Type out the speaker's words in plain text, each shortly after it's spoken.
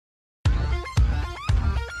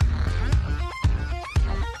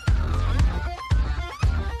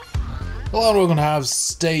Hello and welcome to Hive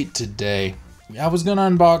State today. I was going to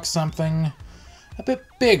unbox something a bit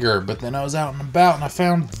bigger, but then I was out and about and I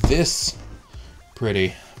found this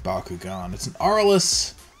pretty Bakugan. It's an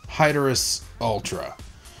Aurelius Hydorous Ultra.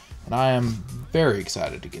 And I am very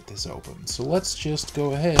excited to get this open. So let's just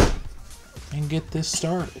go ahead and get this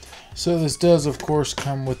started. So this does of course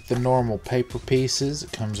come with the normal paper pieces.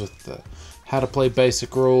 It comes with the how to play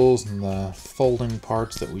basic rules and the folding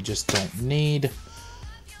parts that we just don't need.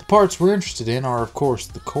 The parts we're interested in are, of course,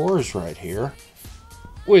 the cores right here,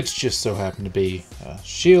 which just so happen to be a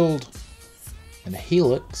shield and a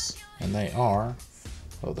helix, and they are,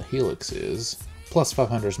 well, the helix is plus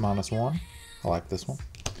 500 is -1. I like this one.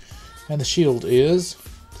 And the shield is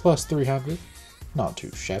plus 300, not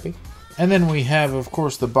too shabby. And then we have, of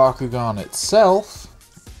course, the Bakugan itself.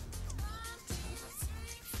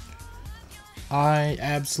 I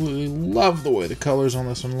absolutely love the way the colors on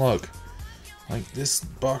this one look. Like, this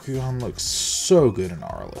Bakugan looks so good in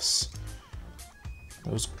Aurelius.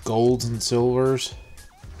 Those golds and silvers.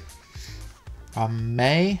 I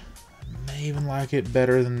may even like it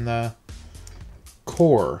better than the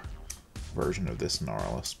core version of this in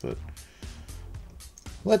Aurelius, but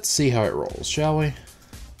let's see how it rolls, shall we?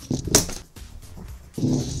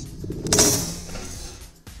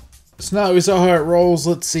 So now that we saw how it rolls,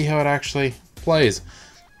 let's see how it actually plays.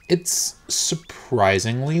 It's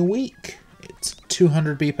surprisingly weak. It's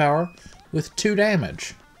 200 B power with 2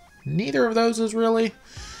 damage. Neither of those is really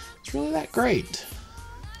that great.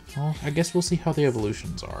 Well, I guess we'll see how the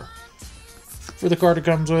evolutions are. For the card it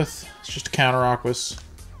comes with, it's just a counter Aquas.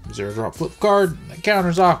 0-drop flip card that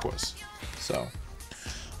counters Aquas. So,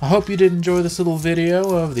 I hope you did enjoy this little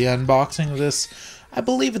video of the unboxing of this. I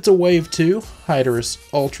believe it's a Wave 2 Hydorous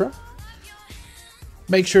Ultra.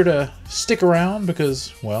 Make sure to stick around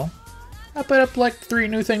because, well, I put up like 3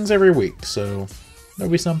 new things every week, so there'll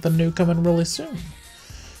be something new coming really soon.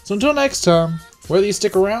 So until next time, whether you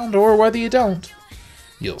stick around or whether you don't,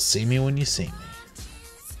 you'll see me when you see me.